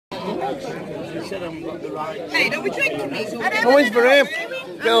Hey, don't be drinking these. Always for him.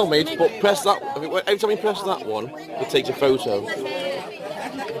 Go, mate, but press that. Every time you press that one, it takes a photo.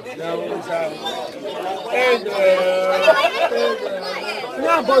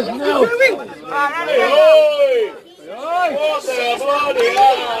 No, boys, no.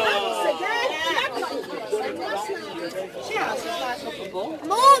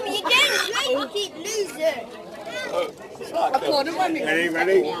 Mom, you can't keep losing.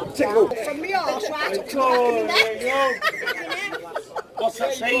 Ready? Tickle. From the arse, right up to the back of the neck. What's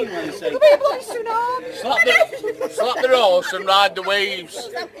that saying when they say? Slap the horse and ride the waves.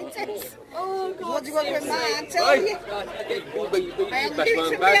 Oh, God. What do you want to remind? Tell you. I'll shoot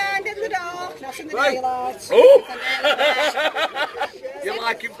from behind in the dark, not in the daylight. Oh! You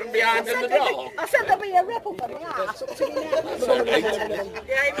like it from behind in the dark? I said there'll be a ripple from the arse up to the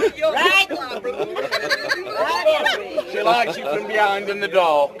neck. She likes it from behind in the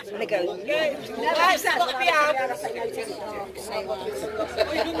dark. And it goes, no, that's not behind.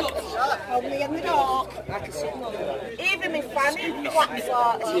 Only in the dark. Even my fanny flaps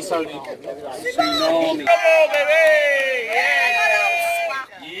like Tsunami.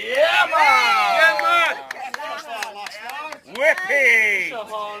 Yeah, man! Whippy!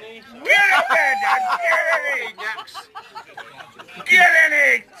 We're up there, Dad! Get in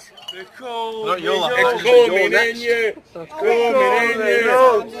it! It's coming in you! Coming in you!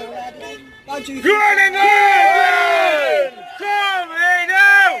 Coming in! Coming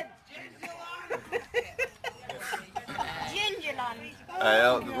out!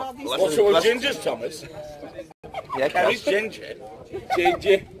 What's all gingers, Thomas? Yeah, Carrie's ginger.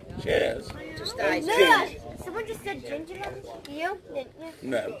 Ginger. Cheers. Someone just said Gingerland. You, didn't you?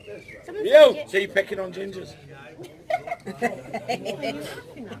 No. You! So you're picking on gingers?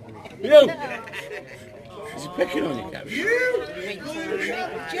 You! Is he picking on you, Carrie?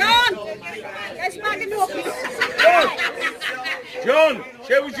 John! There's Megan up. John!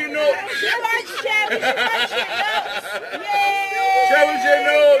 Show us your nuts! You like Sherry? You like your nuts? Yeah! Show us your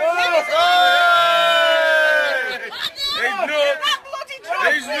nuts!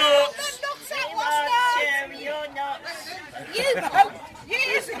 He's nuts! He's nuts!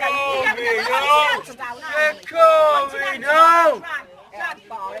 Years ago, They're coming out!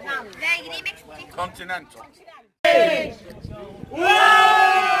 Continental.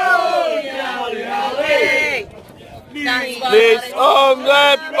 Please on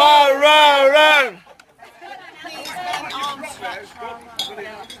the bar.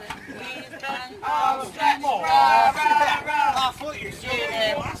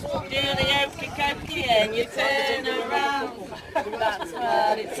 Do the okey cokey and you turn around. That's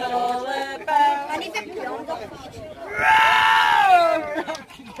what it's all about.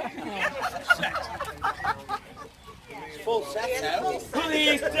 Full set now.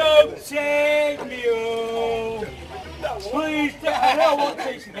 Please don't take me home. Please don't. I know what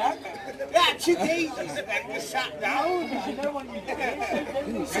takes you back. That's your daisies that you sat down.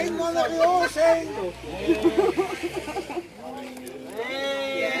 Sing one that we all sing.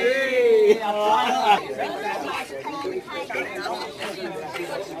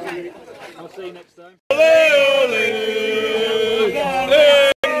 I'll see you next time.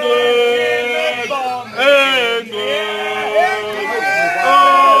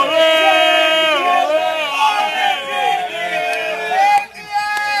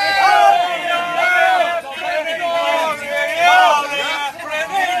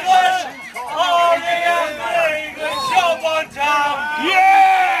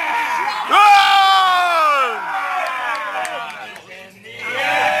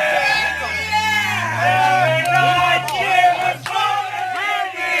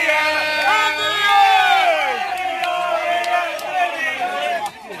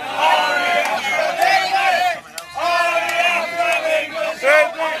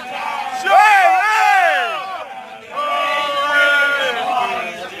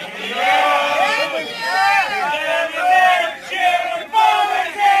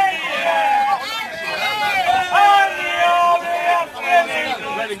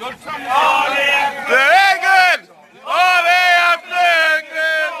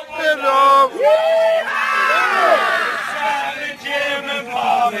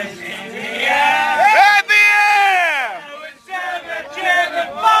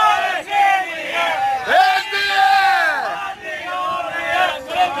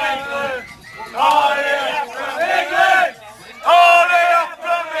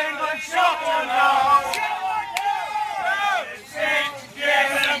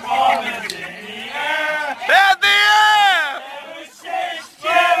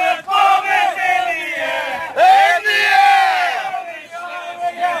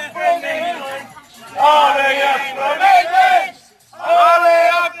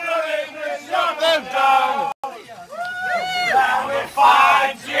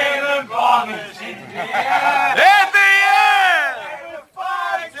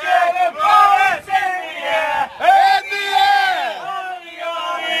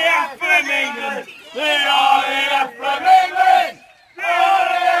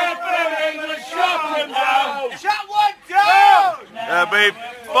 wave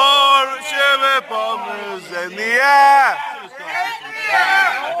for German bombers in the air.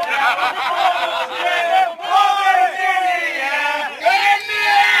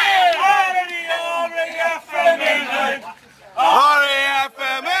 RAF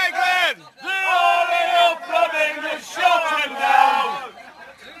from England! The RAF from England shot him down!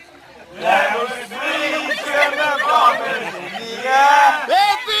 There was 3 German bombers in the air!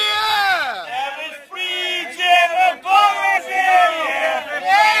 In the air! There was 3 German bombers in the air!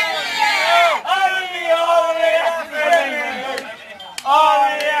 And the RAF from England!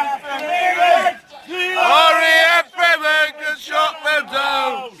 RAF from England! The RAF from England shot them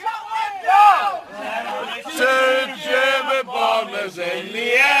down! 2 German bombers in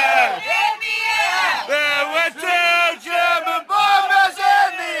the air! There were 2 German bombers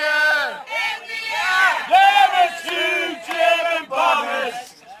in the air! There were 2 German bombers!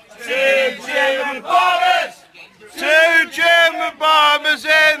 2 German bombers! 2 German bombers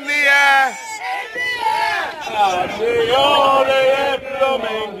in the air! And the RAF from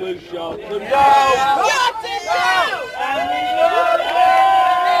England shot them down! And the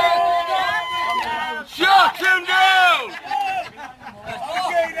shot him down!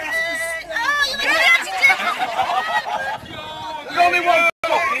 There's only one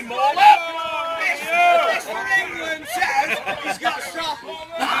fucking more left! England says he's got shot.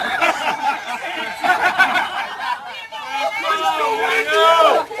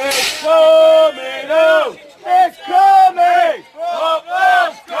 It's coming out! It's coming! What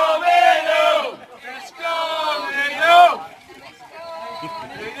was coming out? It's coming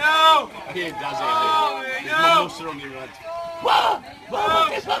out! Here, does it? There's no muster on your head.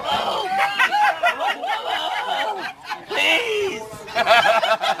 Please!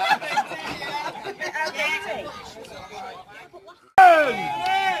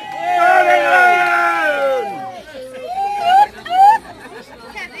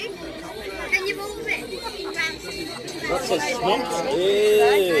 Can you move it? What's a swamp?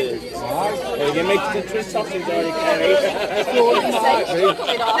 You can make the twist sausage or you can eat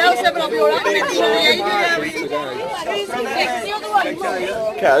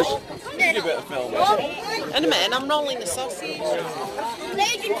Kaz, give a bit of film. In a minute, I'm rolling the sausage. I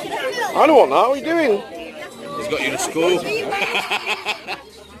don't want that, what are you doing? He's got you to school.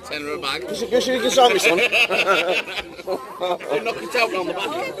 £10 a bag. Go should you get on me, son? Don't knock it out on the back.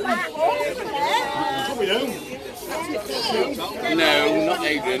 No, not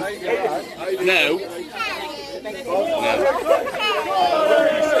Adrian. No.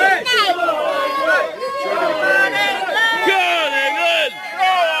 Good, England!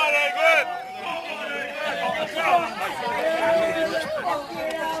 Good, England!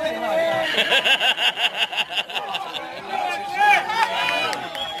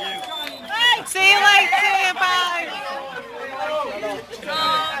 See you later, bye!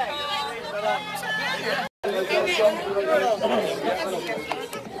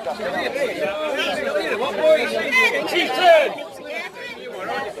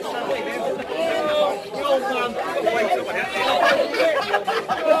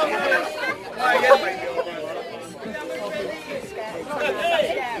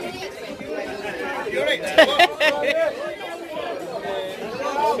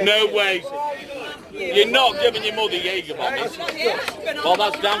 No way. You're not giving your mother Jaeger bombers. Well,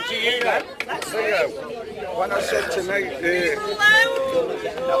 that's down to you then. When I said to Nate,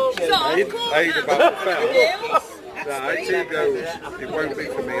 Aid about the film, right, he goes, it won't be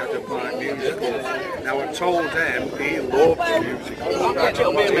for me, I don't like musicals. Now I told him he loved musicals. That's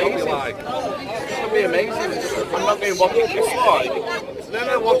what it'll be like. It'll be amazing. I'm not going to watch this live.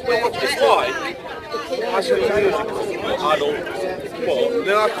 No, watch this live. I said musicals, I don't. but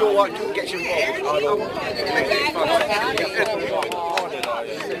then I feel like it gets involved, I don't make it fantastic.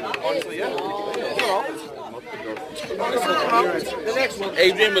 Honestly, yeah.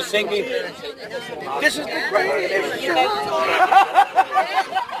 Adrian was singing, this is the greatest show.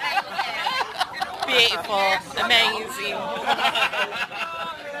 Beautiful, amazing.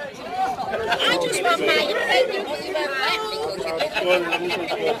 I just want my opinion.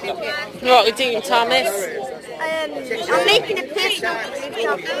 What are you doing, Thomas? I'm making a person.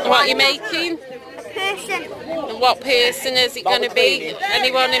 What are you making? A person. And what person is it going to be?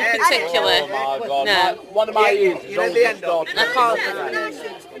 Anyone in particular? No. One of my ears is on the end of I can't.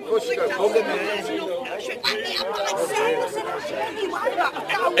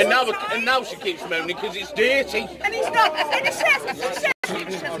 And now she keeps moaning because it's dirty. And it's not. And it says. Come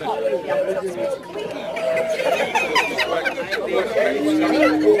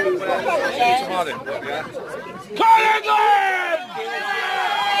on, England!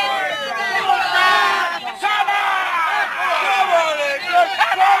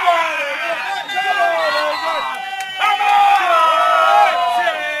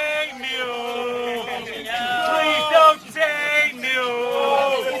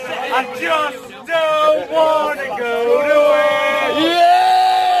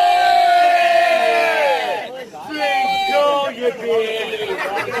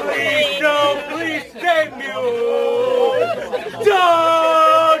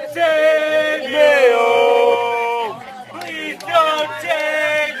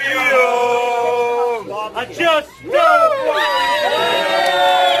 I just don't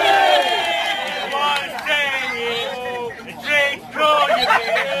want to say it. Drink all your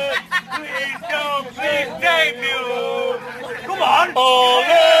beer. Please don't, please debut. Come on.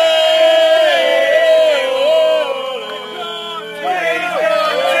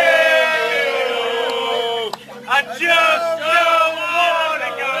 I just don't want to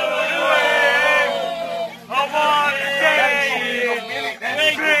go away. I want to stay here.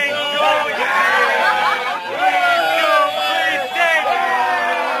 Drink all your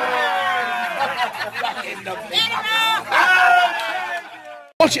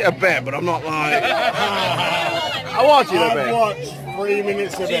Watch it a bit, but I'm not like. I watch it a bit. I've watched 3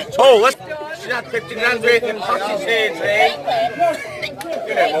 minutes of it. Oh, let's. She had 50 grand worth in passes here, eh?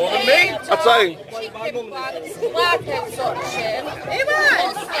 You know more than me. I tell you.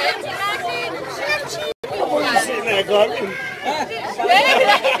 What are you sitting there gloating?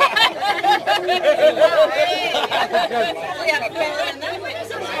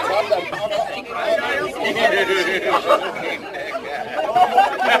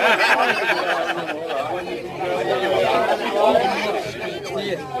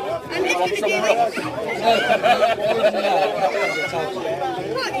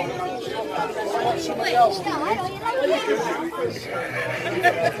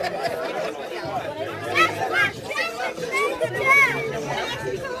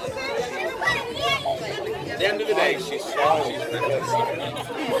 At the end of the day, she's strong.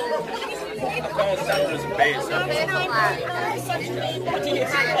 I can't stand her as a base.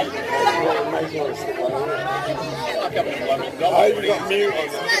 I've got mute on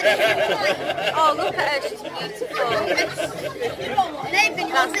that. Oh, look at her, she's beautiful. Nathan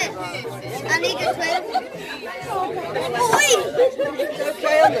does it. I need a 12.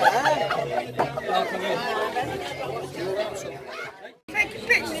 Taking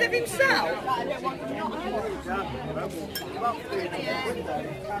pictures of himself.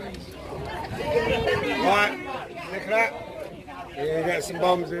 Right, look at that. You're going to get some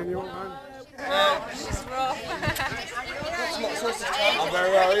bombs in, you want one? She's rough. I'm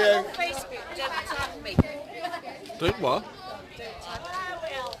very well, you? Facebook, don't tag me. Doing what?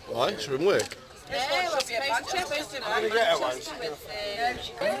 Why? She's in work. Yeah, well, I'm going to get her one.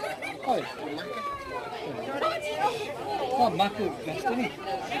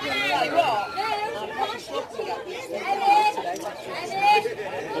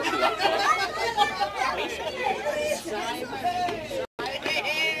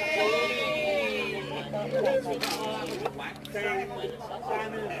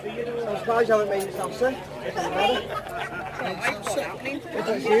 I suppose you haven't made yourself sick. It doesn't matter. It's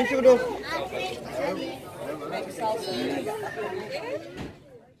as usual though.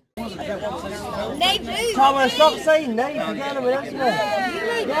 Thomas, stop saying Nate, you're getting with us, man.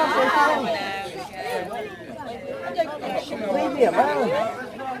 Leave me alone.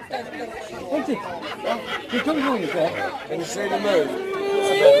 Wait it. You come home, you say? Can you see the move?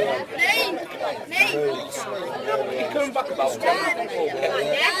 He's coming back about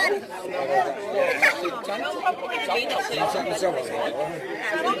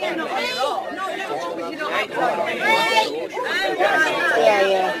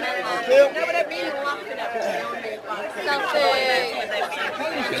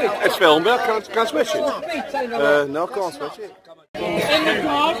It's filmed, but I can't switch it. No, I can't switch it.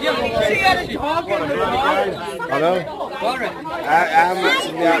 I know. I'm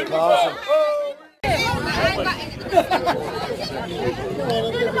actually out class.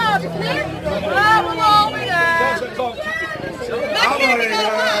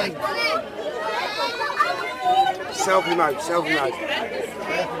 Selfie mode, selfie mode.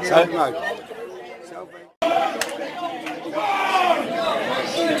 Selfie mode.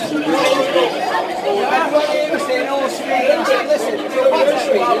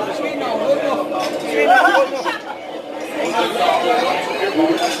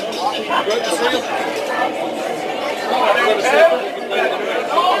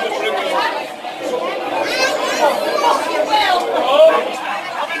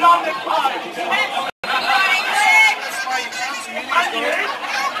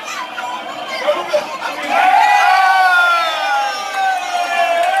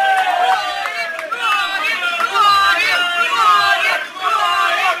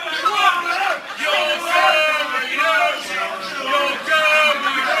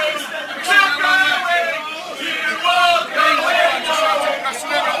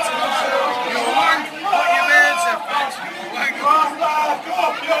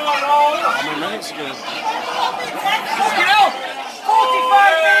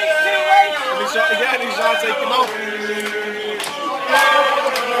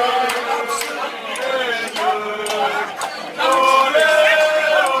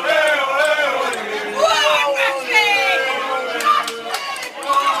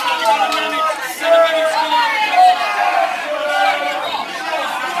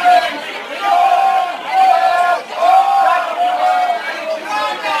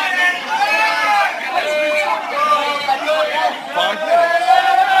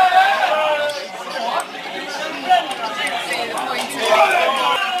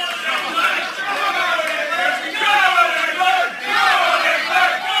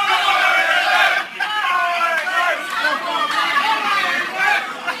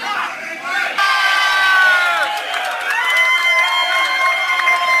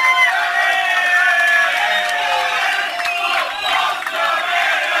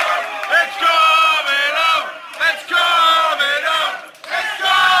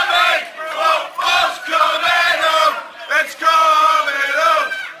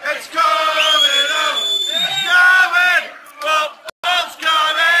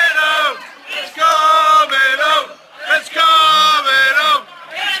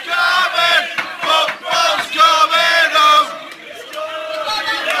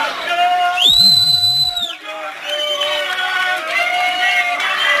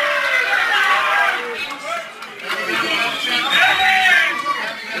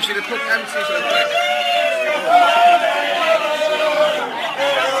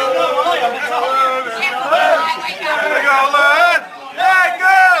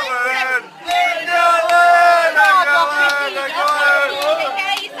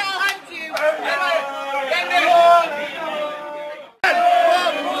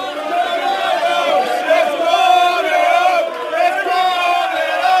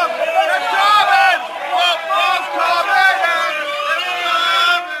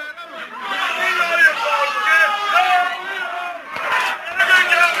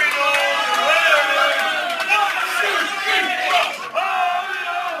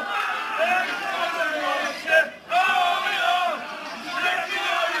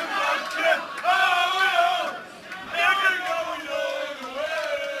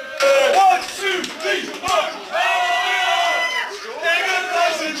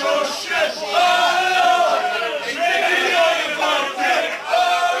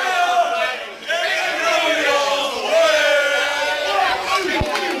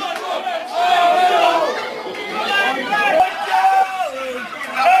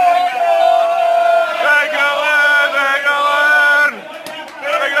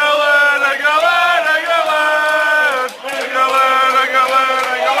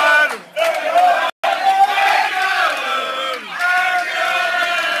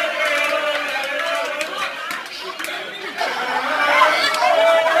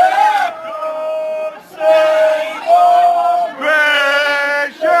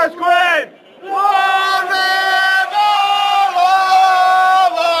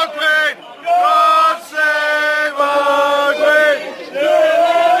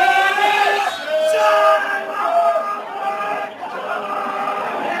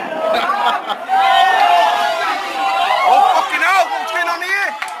 Oh, fucking hell, what's going on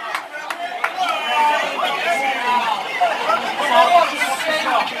here?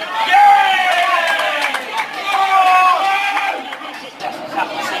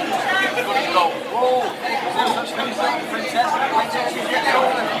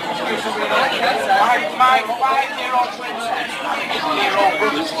 My 5-year-old princess, 8-year-old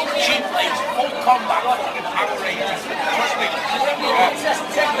brothers, she plays full combat fucking Power Rangers. Trust me.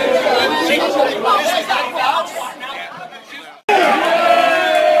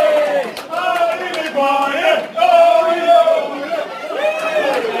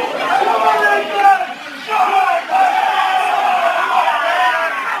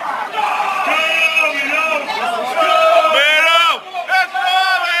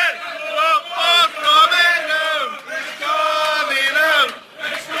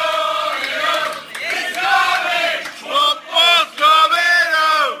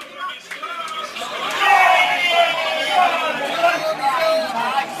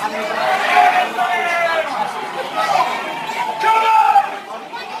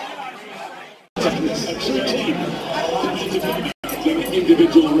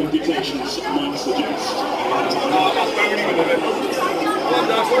 Individual reputations, might suggest.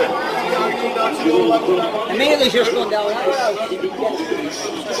 Amelia's just gone down that road.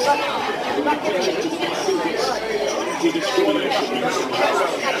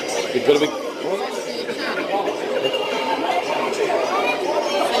 You've got to be...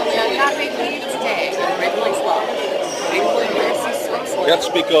 You have to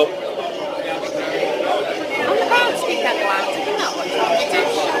speak up.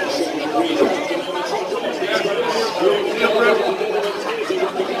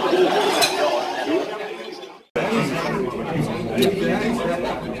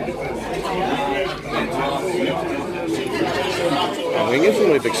 I'm going to give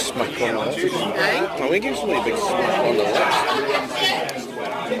somebody a big smack on the left. I'm going to give somebody a big smack on the left.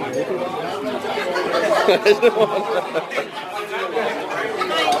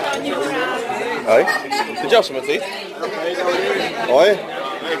 Hi. Did you have some teeth? Oh, yeah?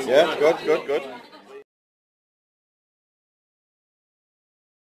 Yeah, good.